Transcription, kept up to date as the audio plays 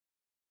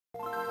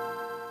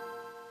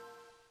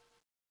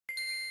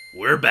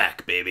We're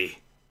back, baby.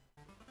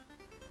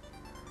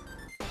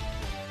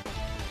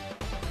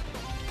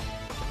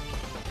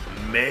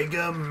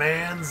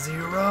 Megaman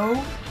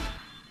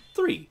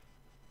 03.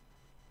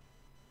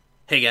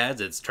 Hey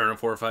guys, it's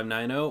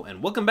Turner4590,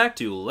 and welcome back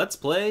to Let's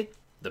Play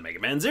the Mega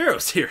Man Zero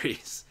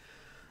series.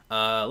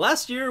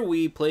 Last year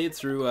we played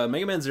through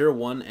Mega Man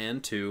 1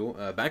 and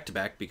 2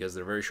 back-to-back because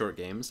they're very short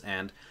games,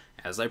 and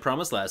as I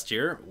promised last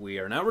year, we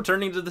are now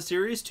returning to the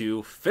series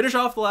to finish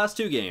off the last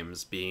two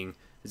games, being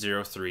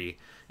 03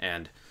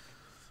 and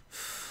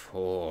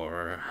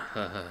 4.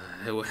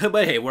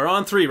 But hey, we're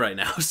on 3 right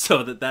now,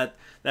 so that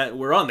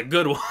we're on the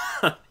good one.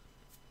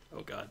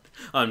 Oh god,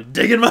 I'm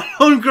digging my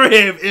own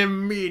grave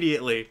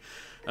immediately.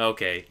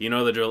 Okay, you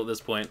know the drill at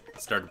this point.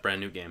 Start a brand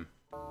new game.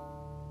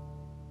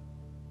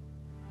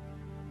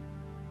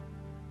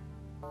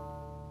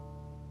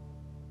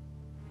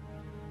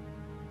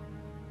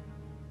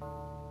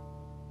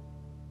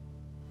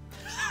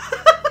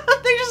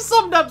 They just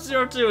summed up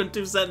 02 in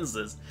 2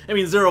 sentences. I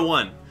mean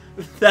 01.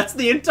 That's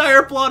the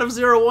entire plot of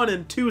 01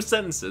 in 2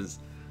 sentences.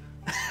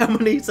 How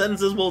many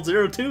sentences will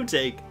 02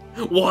 take?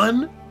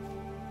 1?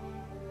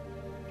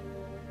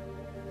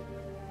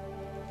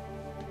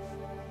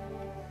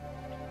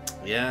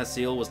 Yeah,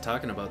 Seal was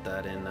talking about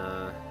that in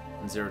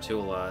 02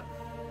 a lot.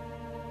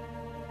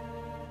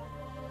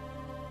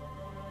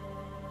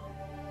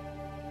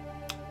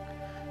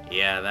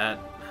 Yeah, that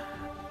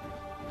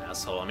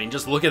asshole. I mean,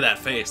 just look at that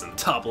face in the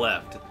top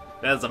left.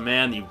 That's a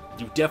man you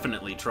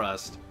definitely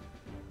trust.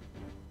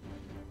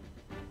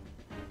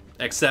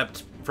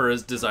 Except for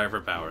his desire for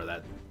power.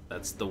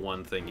 That's the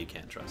one thing you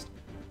can't trust.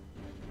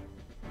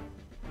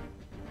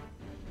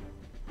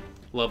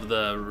 Love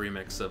the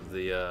remix of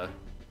the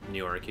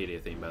New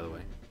Arcadia theme, by the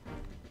way.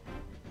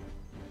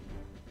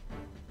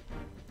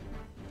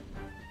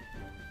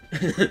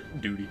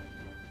 Duty.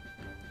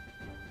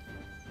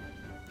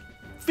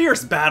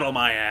 Fierce battle,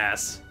 my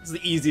ass! It's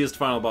the easiest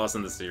final boss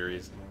in the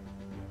series.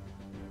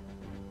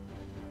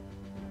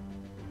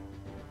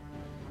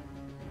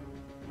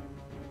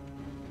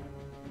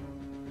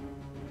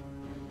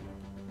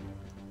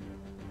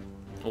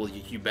 Well,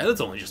 you bet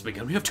it's only just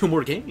begun. We have 2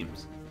 more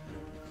games.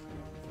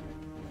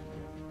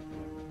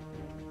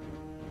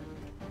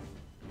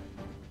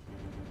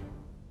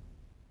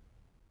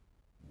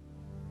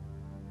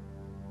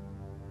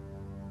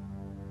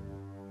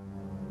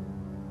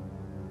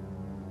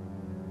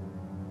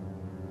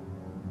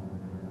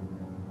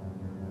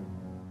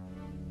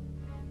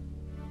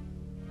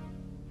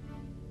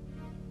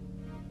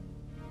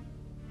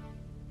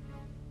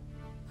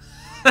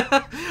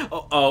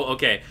 oh,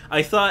 okay.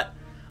 I thought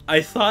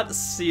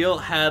Seal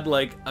had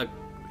like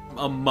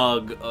a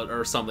mug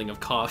or something of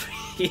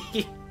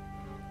coffee,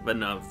 but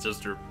no, it's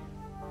just her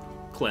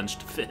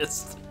clenched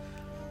fist.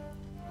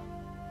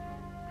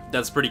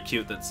 That's pretty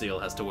cute that Seal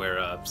has to wear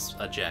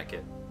a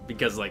jacket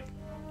because like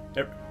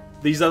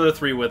these other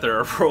 3 with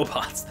her are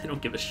robots. They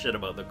don't give a shit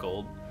about the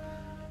cold.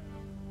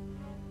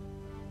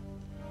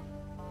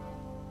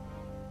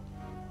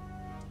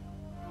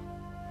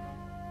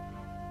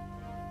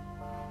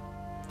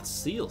 The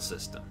Seal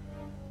system.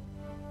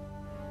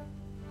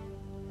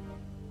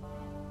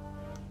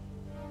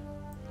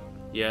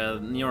 Yeah,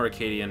 Neo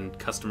Arcadian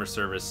customer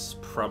service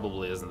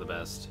probably isn't the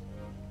best.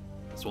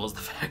 As well as the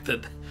fact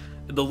that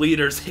the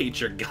leaders hate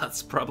your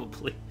guts,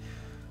 probably.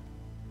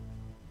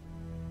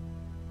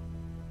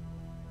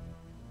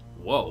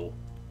 Whoa.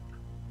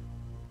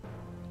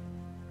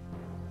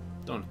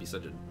 Don't have to be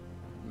such a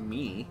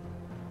me.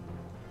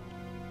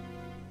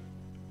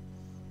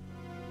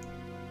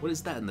 What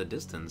is that in the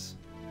distance?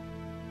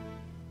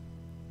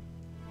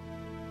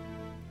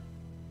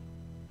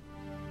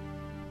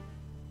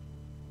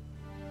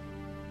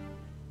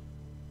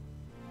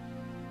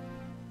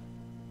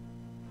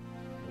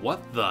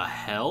 What the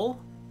hell?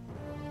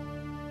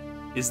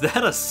 Is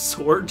that a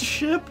sword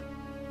ship?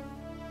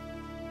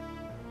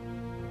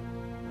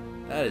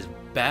 That is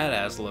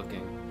badass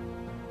looking.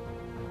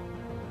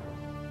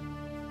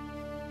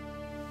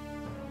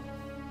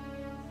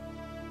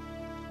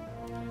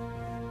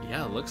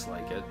 Yeah, it looks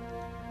like it.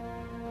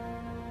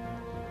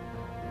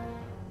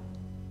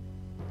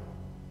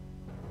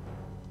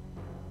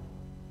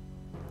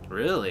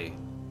 Really?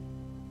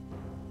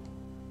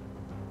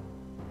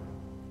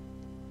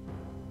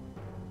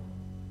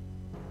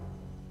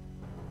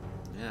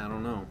 Yeah, I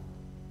don't know.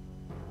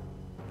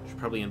 Should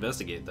probably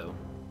investigate, though.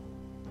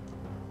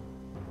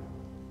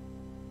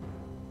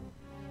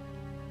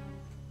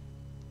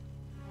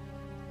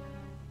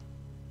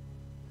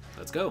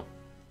 Let's go.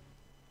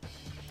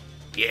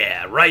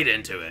 Yeah, right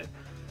into it.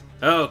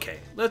 Okay,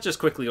 let's just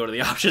quickly go to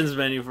the options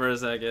menu for a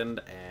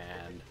second,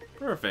 and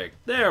perfect.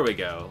 There we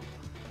go.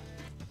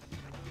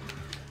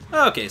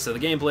 Okay, so the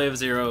gameplay of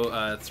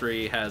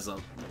 03 has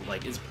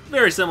it's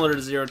very similar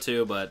to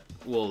 02, but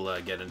we'll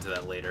get into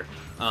that later.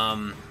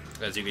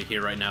 As you can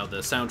hear right now, the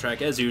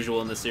soundtrack, as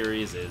usual in the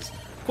series, is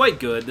quite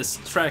good. This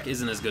track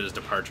isn't as good as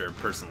Departure,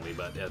 personally,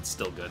 but it's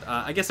still good.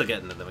 I guess I'll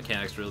get into the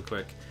mechanics real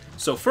quick.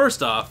 So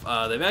first off,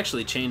 they've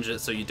actually changed it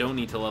so you don't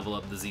need to level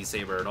up the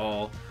Z-Saber at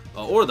all,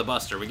 or the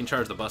Buster. We can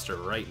charge the Buster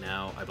right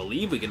now. I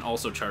believe we can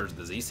also charge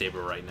the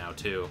Z-Saber right now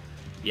too.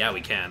 Yeah,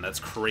 we can. That's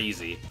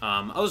crazy.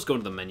 I'll just go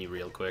to the menu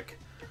real quick.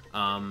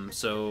 They've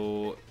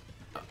done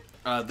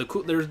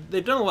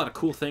a lot of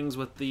cool things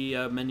with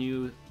the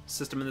menu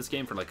system in this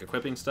game for like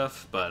equipping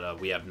stuff, but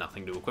we have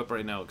nothing to equip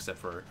right now except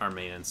for our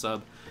main and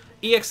sub.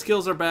 EX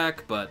skills are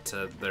back, but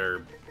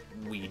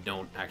we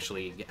don't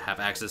actually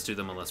have access to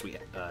them unless we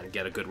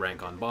get a good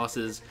rank on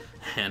bosses,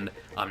 and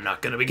I'm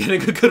not going to be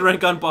getting a good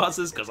rank on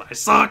bosses because I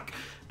suck!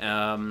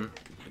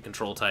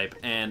 Control type.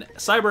 And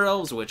Cyber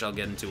Elves, which I'll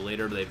get into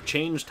later, they've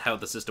changed how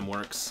the system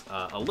works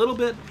a little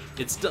bit.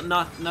 It's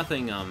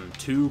nothing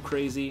too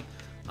crazy,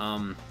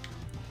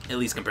 at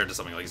least compared to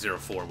something like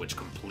 04, which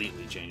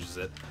completely changes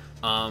it.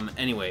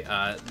 Anyway,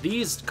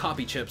 these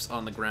copy chips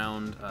on the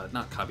ground,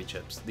 not copy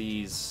chips,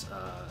 these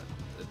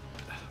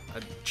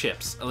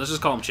chips. Let's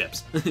just call them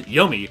chips.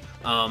 Yummy.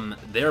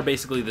 They're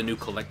basically the new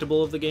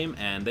collectible of the game,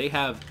 and they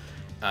have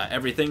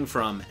everything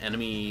from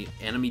enemy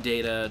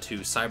data to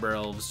cyber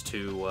elves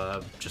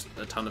to just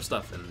a ton of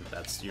stuff, and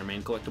that's your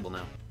main collectible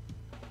now.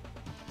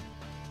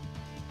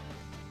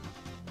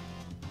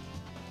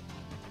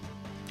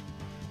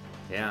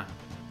 Yeah.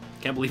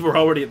 Can't believe we're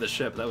already at the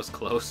ship. That was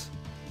close.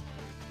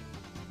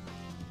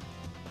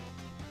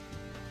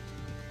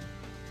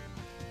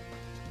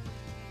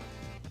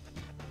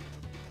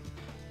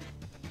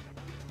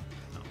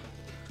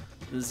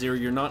 Zero,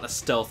 you're not a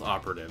stealth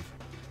operative.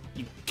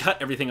 You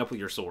cut everything up with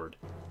your sword.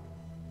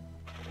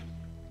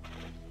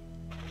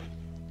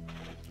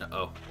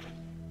 Uh-oh.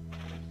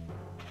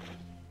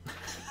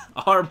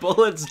 Our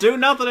bullets do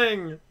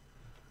nothing!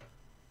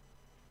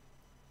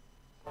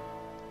 Oh,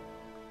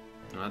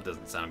 that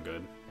doesn't sound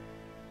good.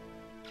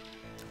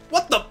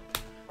 What the?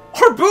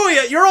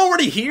 Harbuya, you're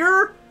already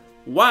here?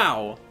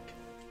 Wow.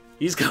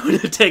 He's going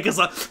to take us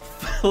on.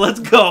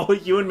 Let's go,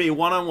 you and me,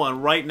 one-on-one,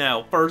 right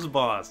now. First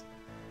boss.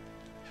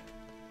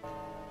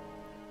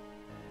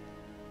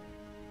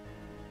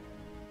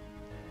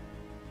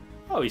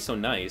 Oh, he's so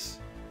nice.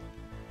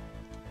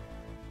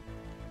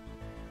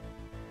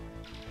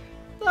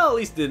 Well, at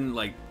least didn't,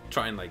 like,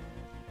 try and, like,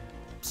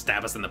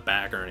 stab us in the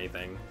back or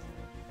anything.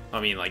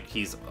 I mean, like,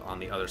 he's on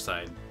the other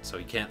side, so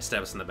he can't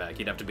stab us in the back.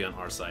 He'd have to be on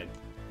our side.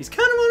 He's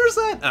kind of on our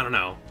side? I don't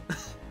know.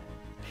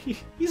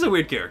 He's a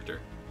weird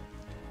character.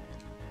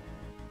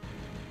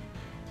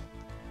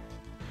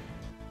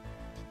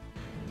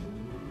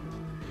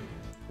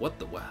 What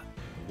the what?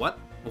 What?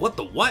 What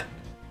the what?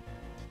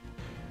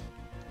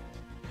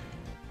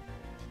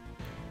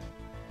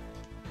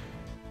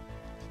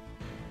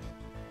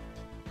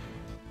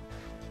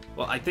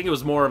 Well, I think it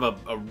was more of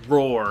a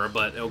roar,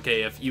 but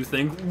okay, if you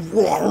think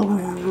roar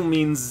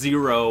means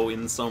zero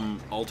in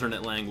some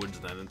alternate language,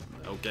 then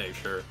okay,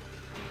 sure.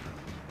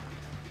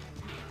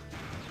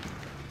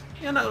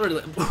 Yeah, not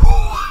really.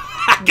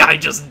 That guy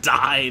just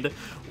died.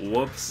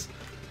 Whoops.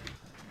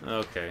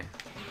 Okay.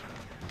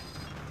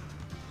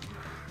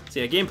 So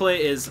yeah, gameplay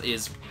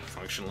is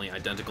functionally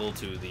identical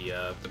to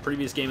the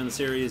previous game in the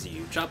series.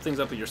 You chop things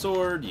up with your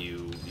sword.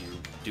 You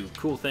do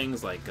cool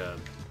things like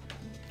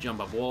jump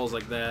up walls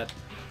like that.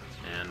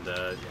 And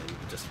yeah, you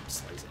just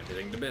slice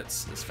everything to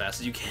bits as fast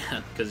as you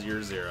can, because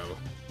you're Zero.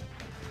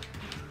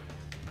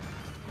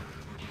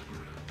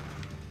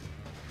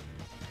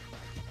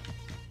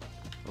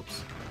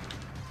 Oops.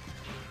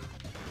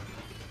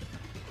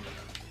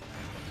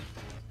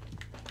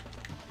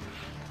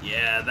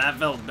 Yeah, that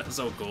felt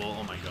so cool.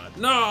 Oh my god.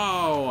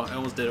 No! I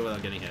almost did it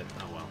without getting hit.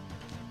 Oh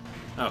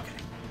well. Okay.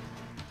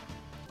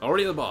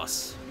 Already the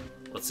boss.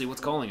 Let's see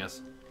what's calling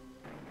us.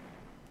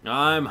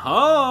 I'm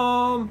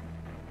home!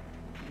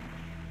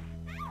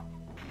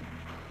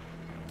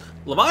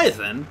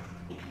 Leviathan?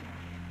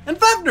 And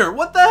Fefner,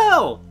 what the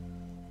hell?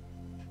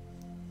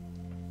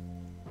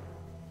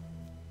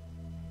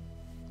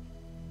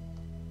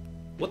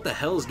 What the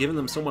hell is giving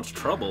them so much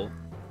trouble?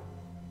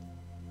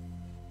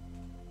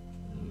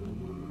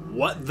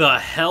 What the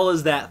hell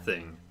is that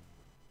thing?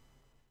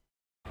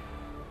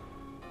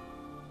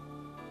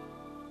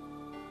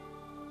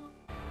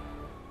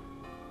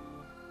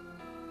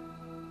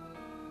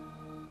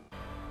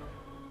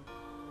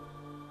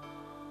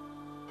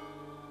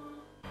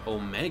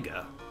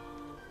 Omega?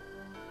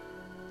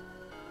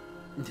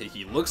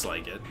 He looks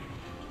like it.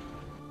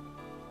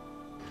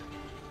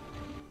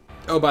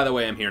 Oh, by the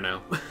way, I'm here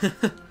now.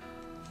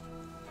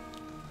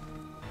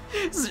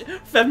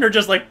 Fefner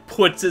just, like,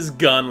 puts his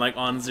gun, like,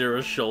 on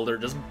Zero's shoulder,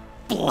 just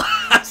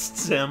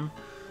blasts him.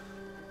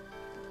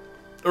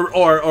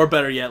 Or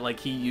better yet, like,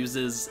 he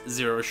uses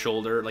Zero's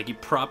shoulder, like, he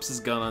props his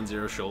gun on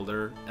Zero's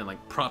shoulder, and,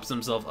 like, props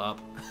himself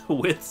up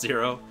with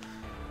Zero.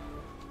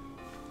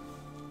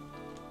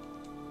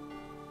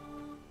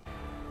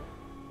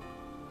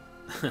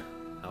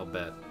 I'll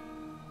bet.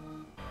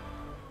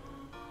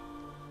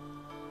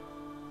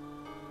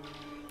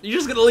 You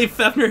just gonna leave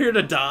Fefner here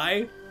to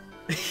die?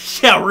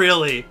 Yeah,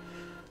 really.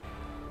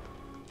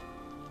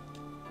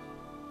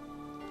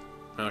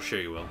 Oh,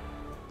 sure you will.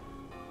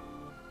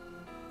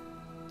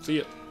 See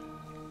ya.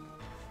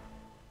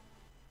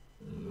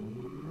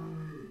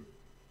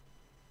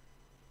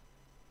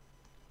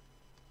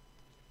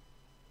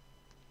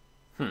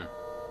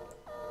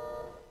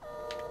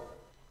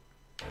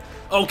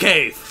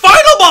 Okay,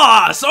 final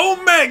boss,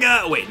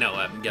 Omega! Wait, no,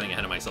 I'm getting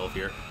ahead of myself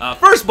here.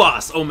 First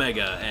boss,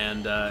 Omega,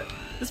 and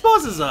this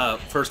boss is,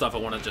 first off, I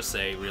want to just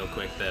say real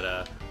quick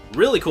that,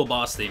 really cool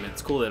boss theme.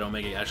 It's cool that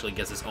Omega actually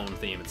gets his own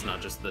theme. It's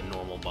not just the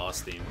normal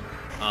boss theme.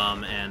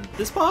 And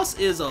this boss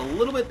is a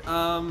little bit,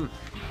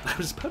 I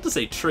was about to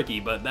say tricky,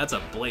 but that's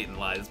a blatant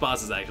lie. This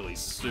boss is actually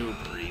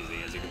super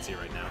easy, as you can see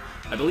right now.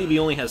 I believe he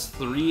only has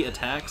 3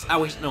 attacks.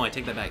 Oh, wait, no, I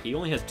take that back. He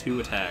only has 2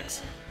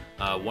 attacks.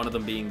 One of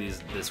them being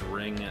this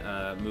ring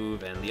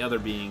move, and the other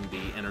being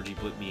the energy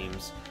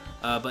beams.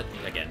 But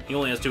again, he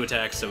only has 2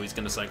 attacks, so he's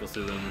going to cycle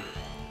through them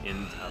in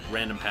a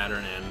random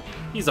pattern, and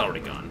he's already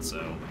gone,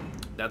 so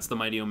that's the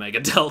mighty Omega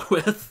dealt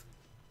with.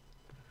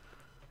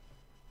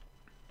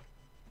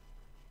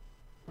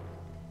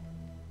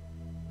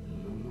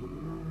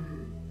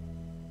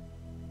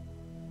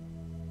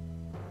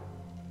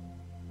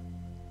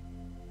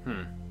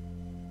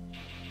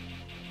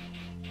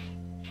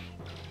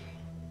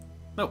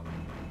 Oh.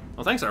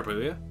 Well, thanks,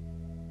 Arpuya.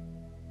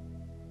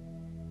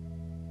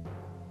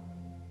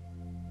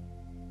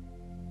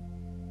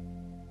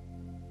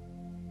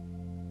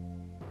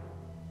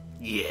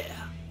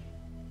 Yeah.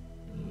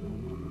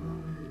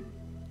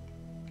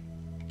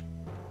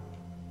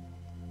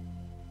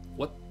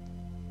 What?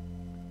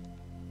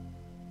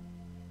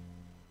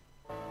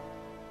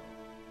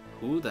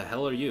 Who the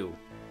hell are you?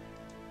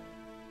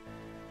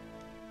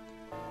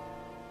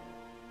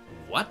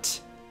 What?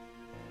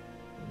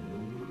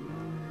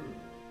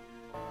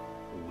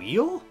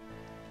 Wheel?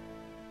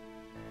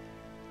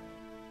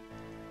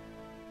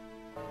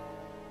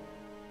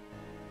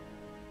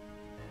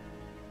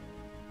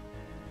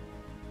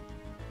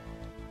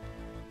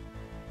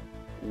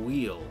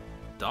 Wheel.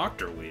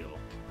 Dr. Wheel.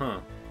 Huh.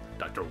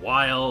 Dr.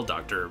 Weil,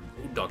 Dr.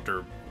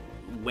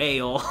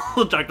 Whale.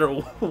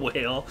 Dr.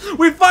 Whale.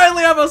 We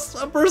finally have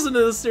a person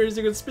in this series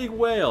who can speak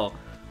whale.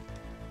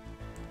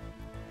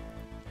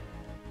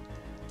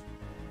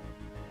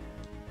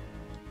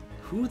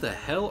 Who the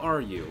hell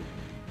are you?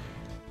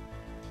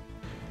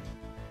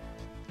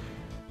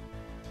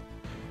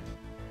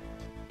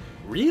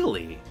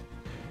 Really?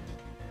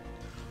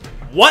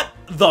 What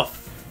the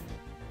f-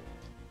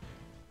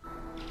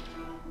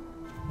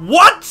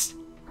 What?!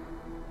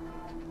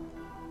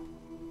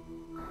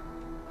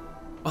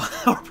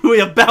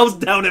 Arpuya bows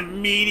down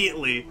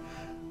immediately!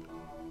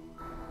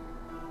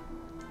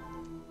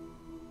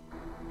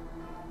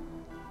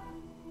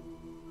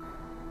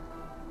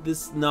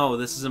 No,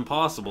 this is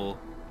impossible.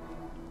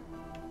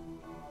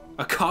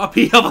 A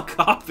copy of a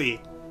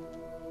copy!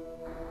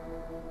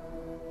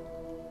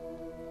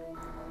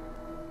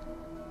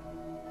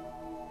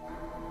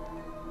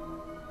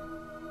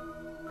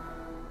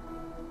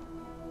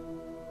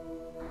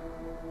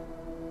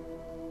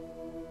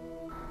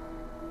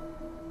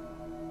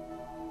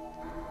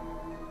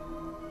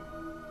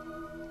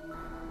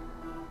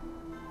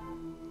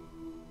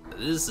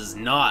 This is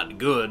not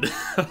good.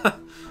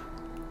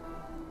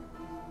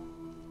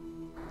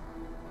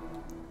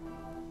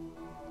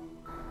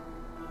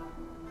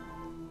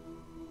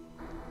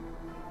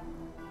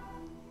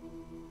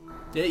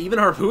 Yeah, even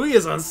Harpui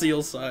is on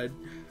Seal's side.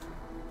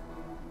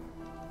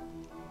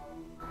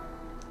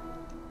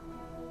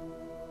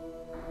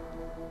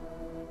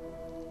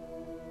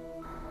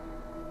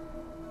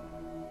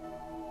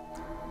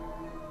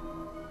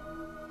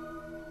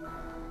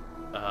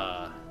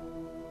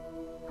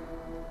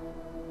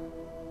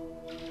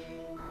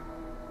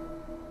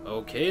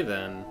 Okay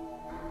then.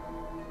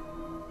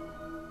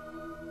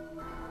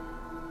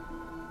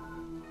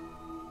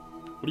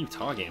 What are you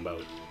talking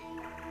about?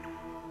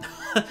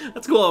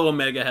 That's cool how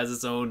Omega has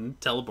its own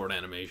teleport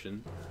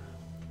animation.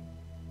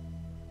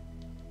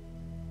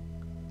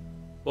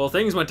 Well,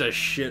 things went to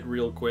shit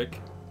real quick.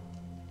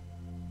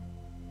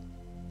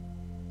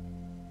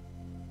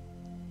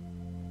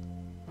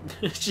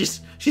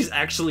 she's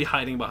actually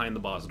hiding behind the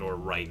boss door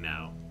right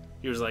now.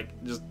 He was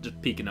like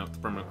just peeking out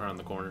from around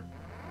the corner.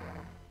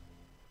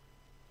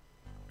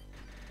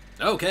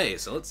 Okay,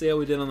 so let's see how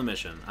we did on the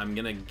mission. I'm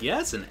gonna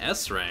guess an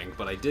S rank,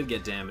 but I did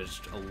get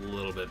damaged a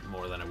little bit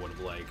more than I would have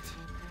liked.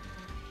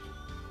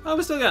 Oh,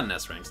 we still got an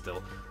S rank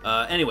still.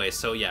 Anyway,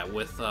 so yeah,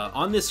 with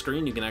on this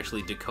screen you can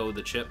actually decode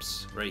the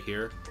chips right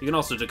here. You can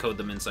also decode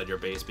them inside your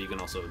base, but you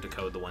can also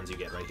decode the ones you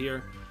get right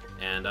here.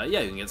 And yeah,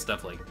 you can get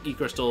stuff like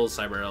E-crystals,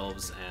 cyber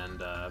elves, and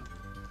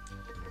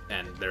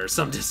there are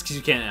some discs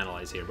you can't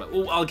analyze here. But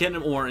I'll get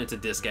more into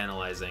disc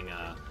analyzing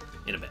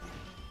in a bit.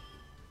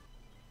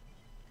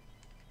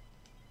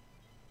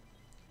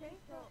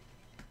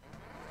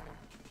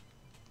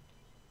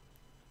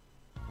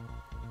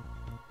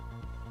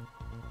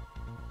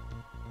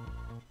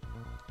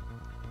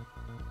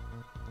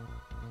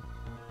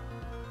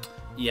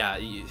 Yeah,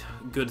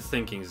 good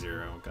thinking,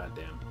 Zero.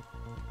 Goddamn.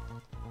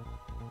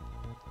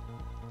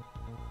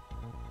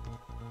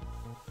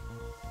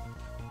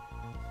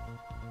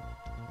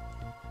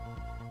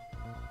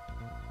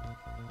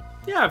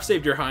 Yeah, I've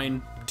saved your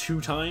hind 2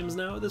 times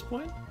now at this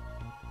point.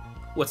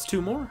 What's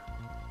 2 more?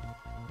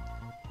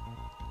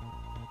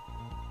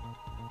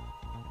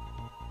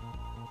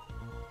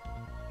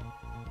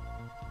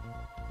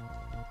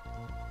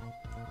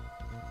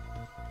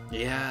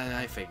 Yeah,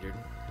 I figured.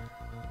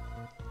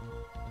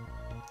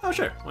 Oh,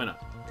 sure. Why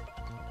not?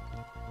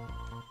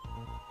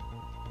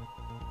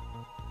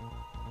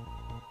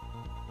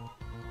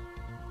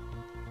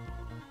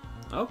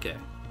 Okay.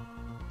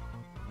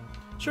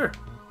 Sure.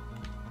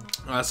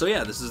 So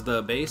yeah, this is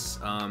the base.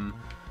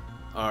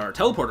 Our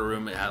teleporter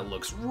room, it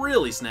looks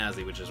really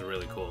snazzy, which is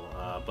really cool.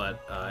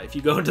 But if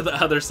you go into the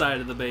other side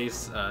of the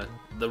base,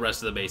 the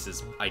rest of the base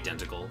is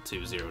identical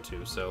to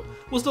 02. So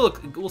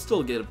we'll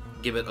still give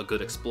it a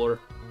good explore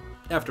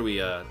after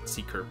we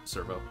see Kurt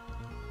Servo.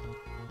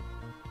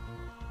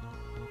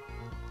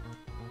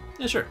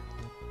 Yeah, sure.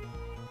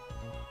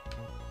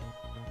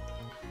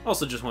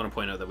 Also, just want to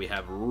point out that we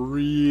have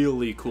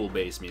really cool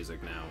bass music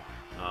now.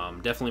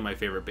 Definitely my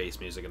favorite bass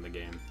music in the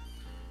game.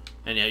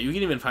 And yeah, you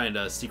can even find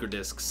secret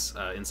discs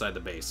inside the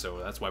base, so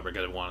that's why we're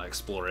going to want to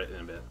explore it in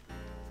a bit.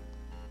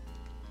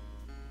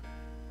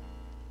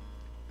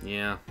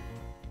 Yeah.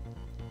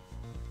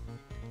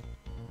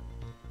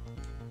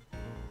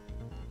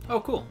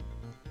 Oh, cool.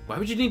 Why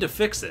would you need to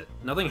fix it?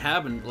 Nothing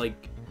happened,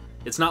 like...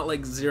 It's not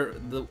like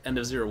the end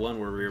of 01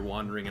 where we were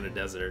wandering in a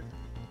desert.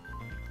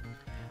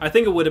 I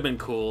think it would have been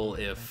cool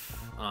if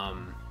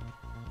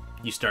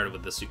you started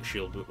with the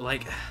shield boot.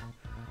 Like...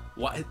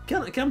 Why?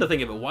 Come to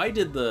think of it, why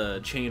did the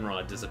chain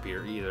rod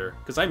disappear either?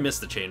 Because I missed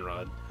the chain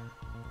rod.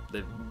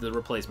 The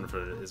replacement for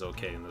it is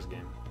okay in this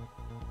game.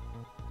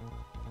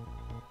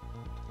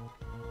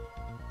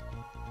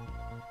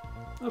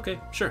 Okay,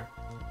 sure.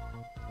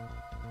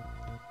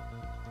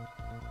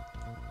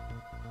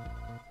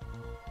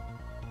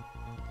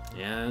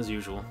 Yeah, as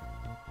usual.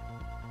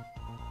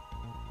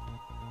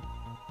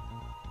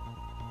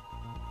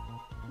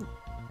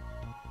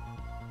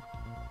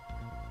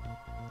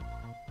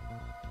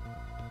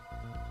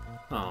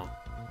 Oh.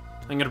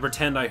 I'm gonna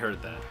pretend I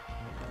heard that.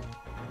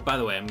 By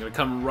the way, I'm gonna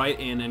come right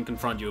in and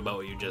confront you about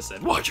what you just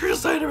said. What you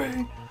just said to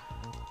me?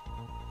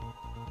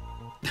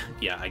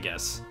 Yeah, I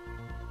guess.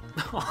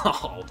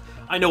 Oh,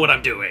 I know what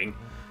I'm doing.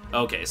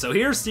 Okay, so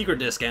here's secret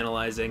disk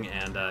analyzing,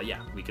 and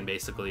yeah, we can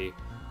basically...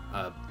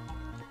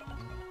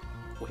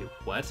 Wait,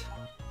 what?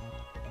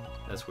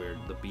 That's weird.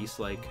 The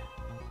beast-like...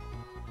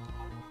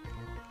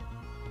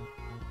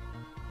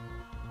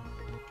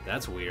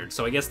 That's weird.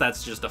 So I guess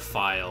that's just a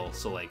file,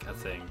 so like a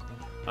thing.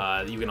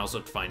 You can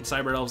also find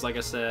Cyber Elves, like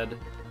I said.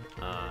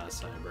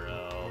 Cyber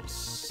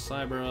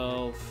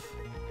Elf.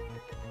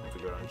 If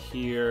we go down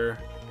here,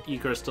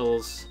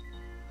 E-crystals.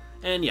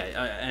 And yeah,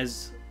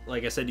 as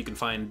like I said, you can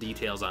find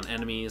details on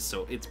enemies.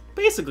 So it's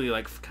basically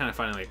like kind of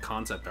finding like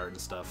concept art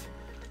and stuff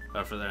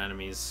for their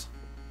enemies.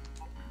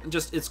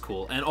 Just, it's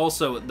cool. And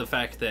also the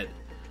fact that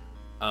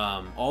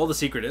all the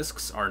secret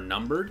discs are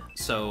numbered,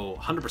 so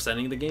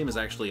 100%ing the game is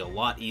actually a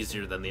lot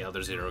easier than the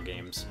other Zero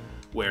games,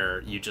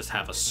 where you just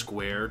have a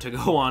square to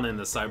go on in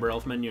the Cyber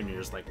Elf menu, and you're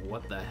just like,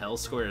 what the hell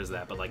square is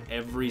that? But like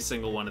every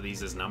single one of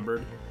these is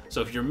numbered,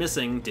 so if you're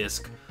missing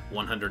disc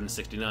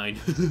 169,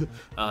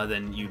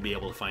 then you'd be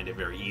able to find it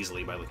very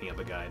easily by looking up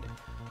a guide.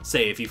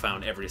 Say if you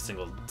found every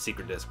single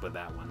secret disc but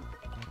that one.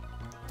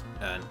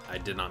 And I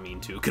did not mean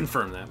to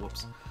confirm that,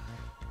 whoops.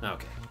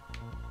 Okay.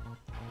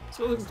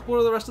 So let's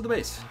explore the rest of the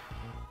base.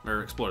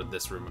 Or explore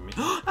this room, I mean.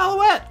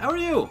 Alouette! How are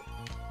you?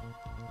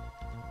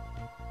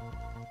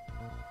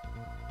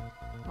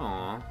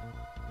 Aww.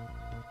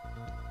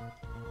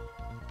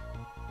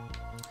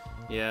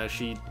 Yeah,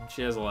 she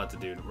has a lot to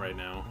do right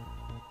now.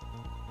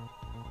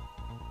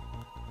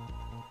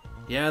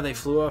 Yeah, they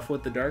flew off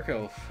with the Dark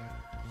Elf.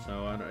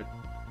 So, I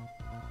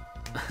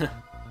don't...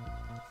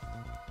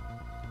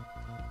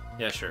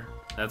 Yeah, sure.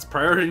 That's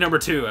priority number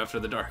 2 after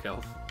the Dark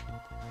Elf.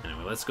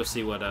 Anyway, let's go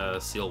see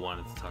what Seal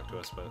wanted to talk to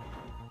us about.